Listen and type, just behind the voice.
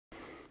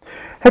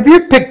Have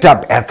you picked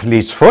up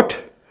athlete's foot?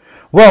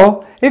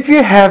 Well, if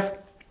you have,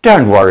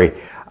 don't worry.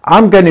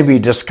 I'm going to be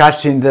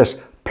discussing this.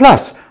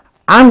 Plus,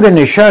 I'm going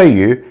to show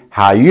you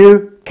how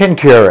you can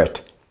cure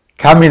it.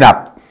 Coming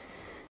up.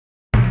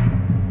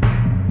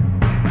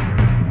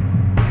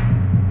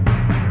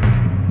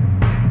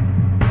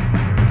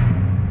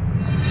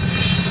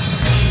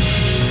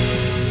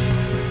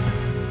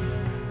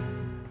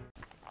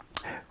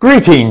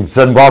 Greetings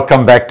and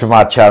welcome back to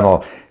my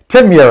channel.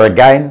 Tim here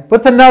again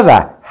with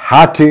another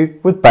How To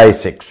with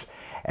Basics.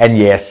 And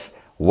yes,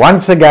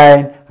 once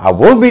again, I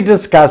will be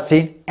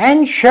discussing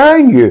and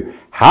showing you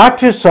how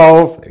to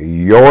solve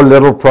your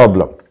little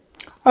problem.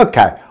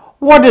 Okay,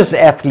 what is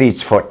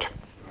athlete's foot?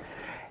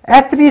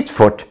 Athlete's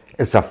foot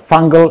is a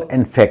fungal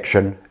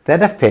infection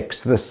that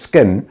affects the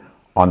skin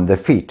on the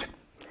feet.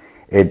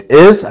 It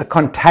is a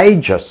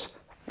contagious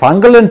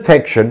fungal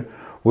infection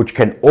which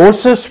can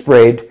also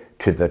spread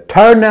to the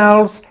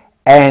toenails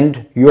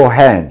and your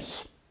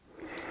hands.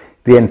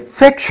 The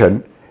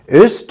infection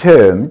is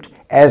termed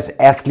as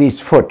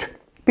athlete's foot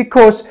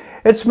because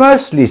it's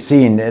mostly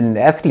seen in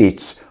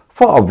athletes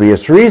for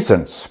obvious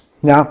reasons.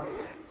 Now,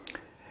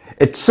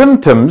 its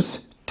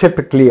symptoms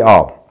typically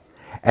are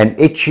an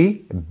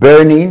itchy,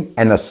 burning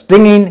and a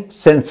stinging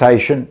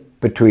sensation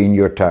between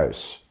your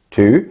toes.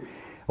 2,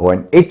 or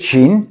an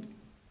itching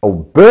or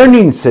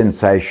burning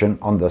sensation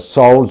on the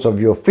soles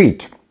of your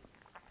feet.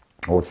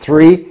 Or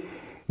 3,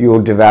 you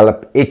will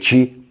develop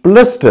itchy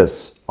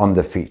blisters on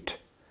the feet.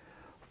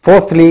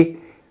 Fourthly,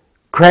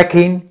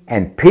 cracking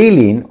and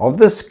peeling of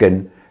the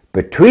skin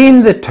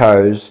between the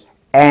toes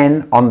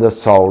and on the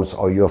soles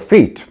of your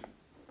feet.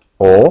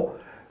 Or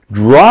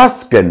dry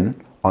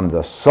skin on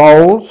the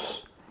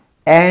soles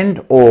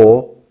and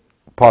or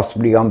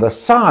possibly on the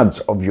sides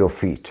of your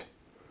feet.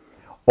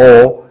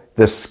 Or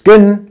the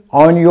skin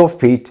on your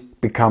feet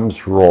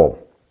becomes raw.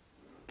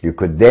 You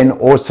could then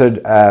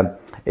also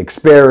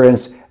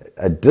experience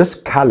a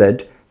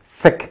discolored,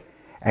 thick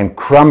and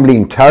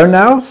crumbling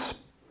toenails,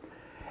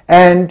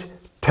 and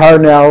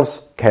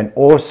toenails can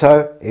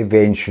also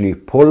eventually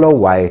pull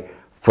away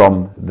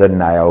from the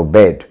nail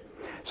bed.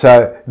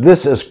 So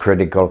this is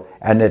critical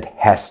and it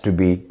has to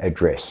be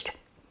addressed.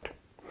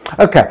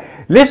 Okay,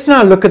 let's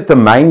now look at the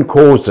main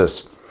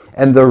causes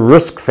and the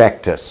risk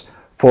factors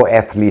for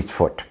athlete's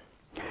foot.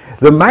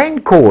 The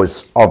main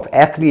cause of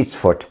athlete's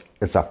foot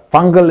is a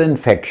fungal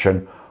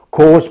infection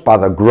caused by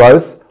the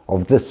growth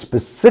of this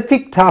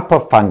specific type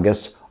of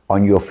fungus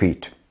on your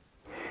feet.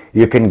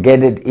 You can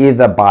get it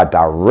either by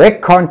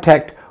direct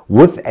contact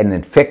with an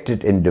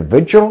infected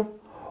individual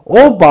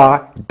or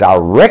by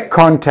direct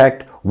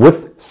contact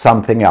with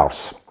something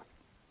else.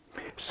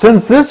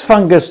 Since this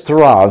fungus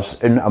thrives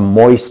in a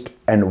moist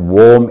and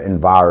warm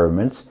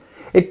environments,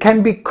 it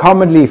can be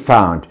commonly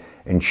found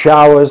in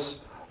showers,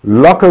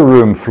 locker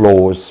room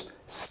floors,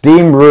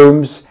 steam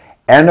rooms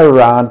and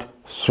around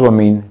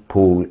swimming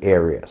pool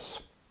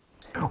areas.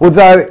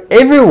 Although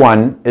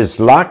everyone is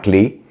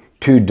likely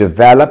to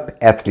develop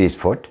athlete's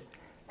foot,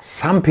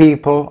 some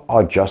people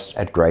are just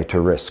at greater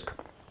risk.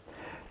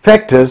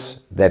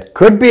 Factors that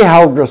could be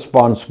held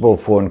responsible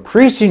for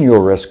increasing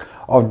your risk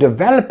of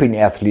developing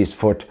athlete's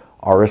foot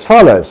are as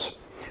follows.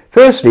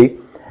 Firstly,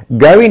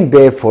 going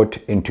barefoot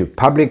into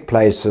public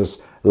places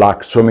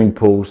like swimming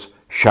pools,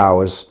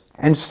 showers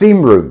and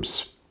steam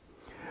rooms.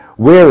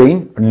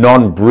 Wearing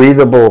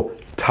non-breathable,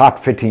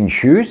 tight-fitting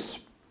shoes.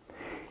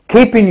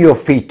 Keeping your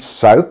feet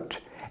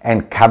soaked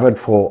and covered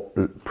for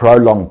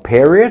prolonged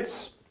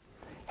periods,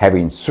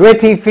 having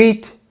sweaty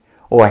feet,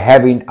 or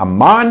having a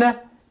minor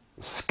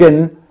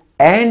skin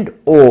and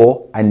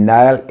or a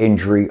nail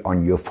injury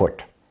on your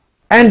foot.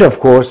 And of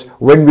course,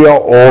 when we are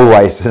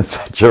always in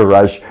such a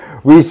rush,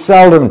 we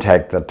seldom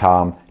take the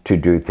time to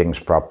do things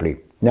properly.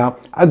 Now,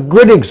 a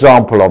good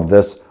example of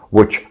this,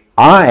 which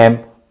I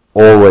am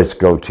always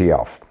guilty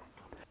of.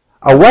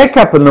 I wake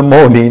up in the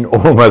morning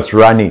almost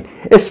running,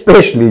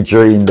 especially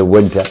during the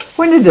winter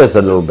when it is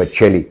a little bit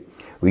chilly.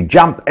 We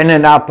jump in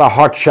and out the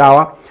hot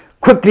shower,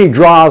 quickly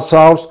dry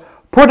ourselves,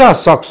 put our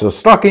socks or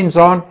stockings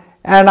on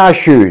and our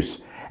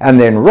shoes, and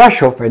then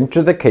rush off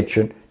into the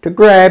kitchen to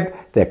grab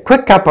that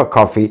quick cup of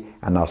coffee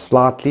and our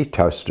slightly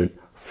toasted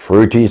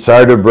fruity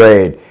soda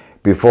bread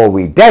before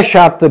we dash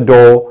out the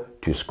door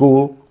to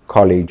school,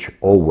 college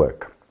or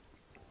work.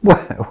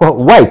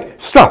 Wait,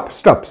 stop.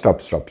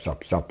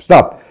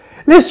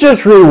 Let's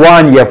just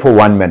rewind here for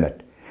 1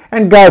 minute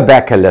and go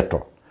back a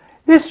little.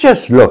 Let's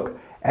just look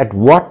at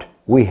what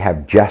we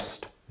have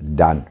just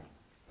done.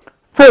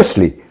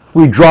 Firstly,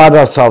 we dried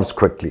ourselves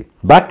quickly,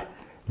 but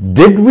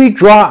did we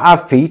dry our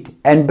feet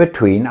and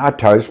between our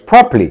toes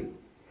properly?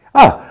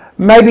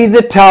 Maybe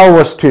the towel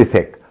was too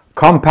thick,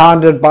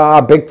 compounded by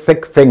our big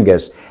thick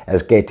fingers,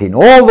 as getting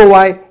all the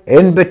way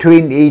in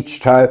between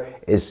each toe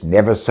is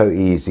never so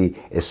easy,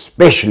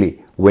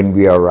 especially when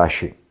we are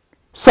rushing.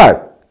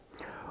 So,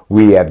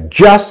 we have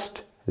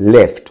just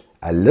left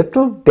a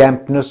little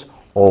dampness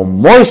or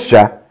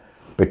moisture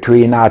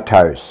between our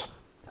toes.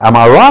 Am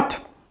I right?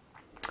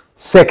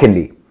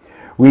 Secondly,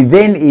 we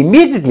then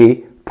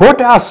immediately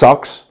put our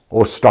socks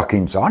or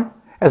stockings on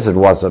as it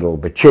was a little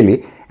bit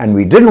chilly and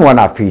we didn't want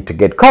our feet to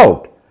get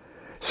cold.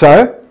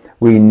 So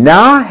we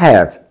now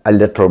have a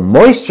little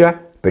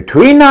moisture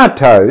between our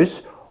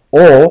toes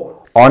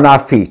or on our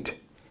feet.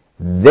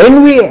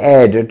 Then we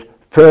added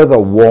further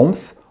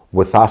warmth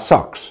with our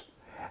socks.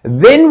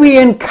 Then we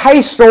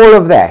encased all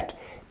of that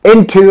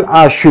into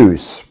our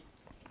shoes.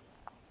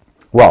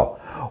 Well,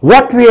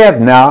 what we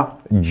have now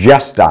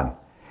just done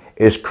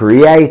is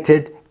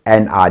created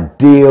an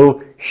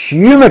ideal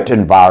humid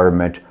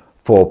environment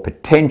for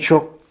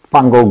potential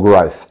fungal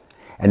growth.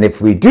 And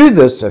if we do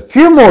this a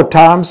few more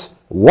times,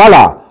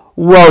 voila,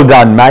 well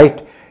done,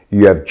 mate.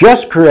 You have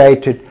just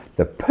created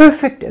the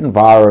perfect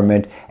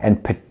environment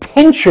and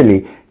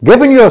potentially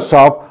given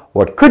yourself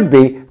what could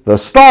be the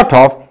start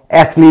of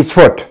athlete's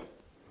foot.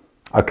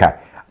 Okay,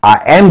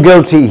 I am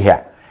guilty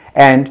here.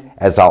 And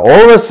as I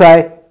always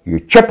say, you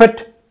chip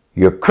it,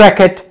 you crack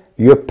it,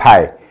 you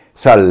pay.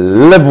 So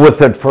live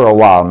with it for a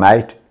while,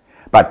 mate.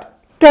 But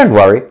don't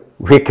worry,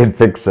 we can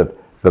fix it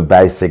the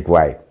basic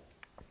way.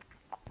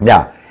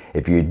 Now,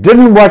 if you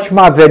didn't watch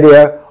my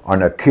video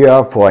on a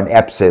cure for an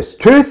abscessed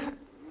tooth,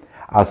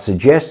 I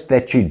suggest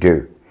that you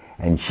do.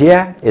 And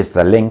here is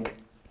the link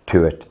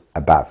to it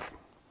above.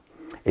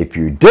 If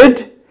you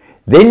did,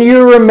 then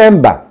you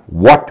remember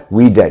what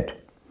we did.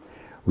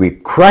 We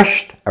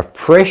crushed a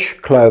fresh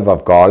clove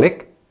of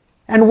garlic.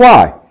 And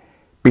why?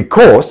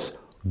 Because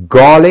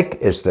garlic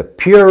is the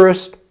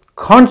purest,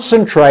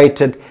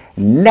 concentrated,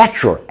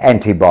 natural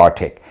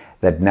antibiotic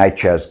that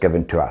nature has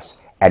given to us.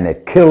 And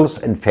it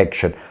kills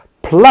infection.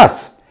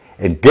 Plus,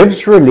 it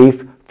gives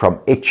relief from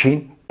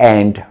itching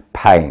and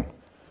pain.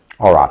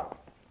 All right.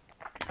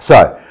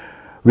 So,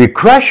 we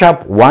crush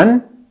up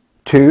 1,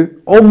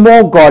 2, or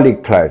more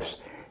garlic cloves,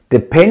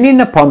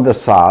 depending upon the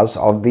size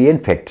of the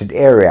infected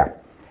area.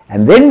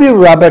 And then we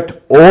rub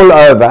it all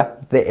over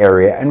the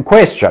area in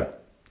question.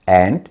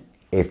 And,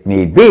 if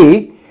need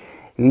be,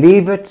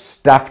 leave it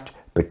stuffed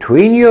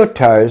between your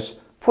toes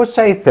for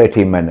say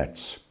 30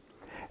 minutes.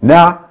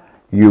 Now,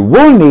 you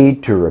will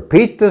need to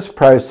repeat this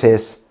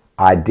process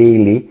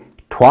ideally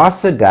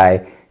twice a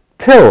day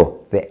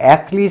till the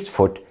athlete's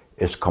foot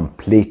is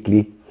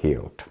completely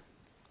healed.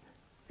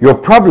 Your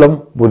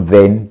problem will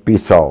then be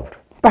solved.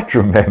 But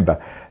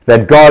remember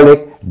that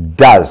garlic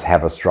does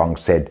have a strong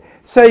scent,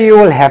 so you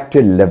will have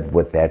to live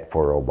with that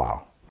for a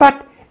while.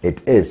 But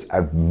it is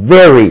a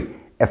very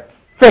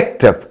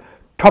effective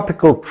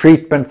topical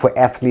treatment for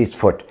athlete's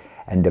foot,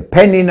 and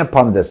depending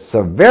upon the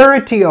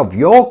severity of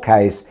your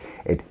case,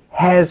 it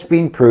has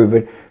been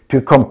proven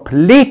to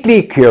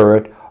completely cure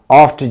it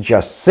after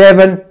just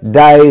 7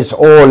 days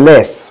or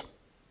less.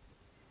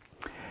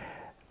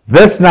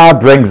 This now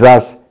brings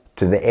us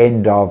to the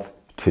end of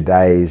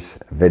today's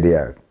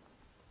video.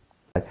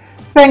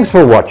 Thanks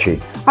for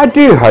watching. I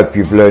do hope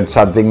you've learned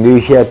something new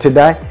here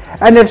today,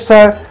 and if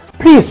so,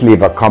 please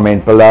leave a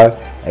comment below,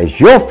 as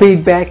your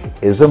feedback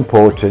is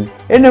important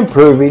in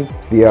improving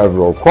the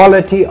overall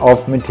quality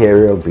of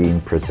material being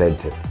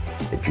presented.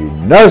 If you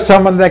know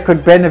someone that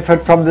could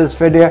benefit from this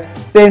video,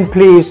 then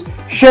please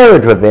share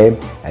it with them,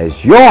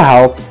 as your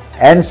help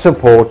and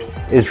support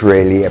is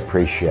really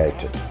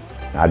appreciated.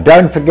 Now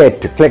don't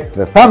forget to click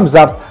the thumbs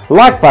up,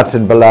 like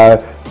button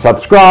below,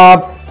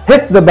 subscribe,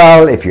 hit the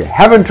bell if you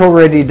haven't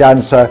already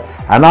done so,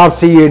 and I'll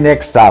see you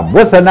next time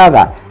with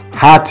another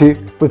How To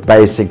with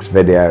Basics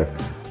video.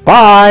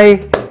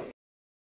 Bye!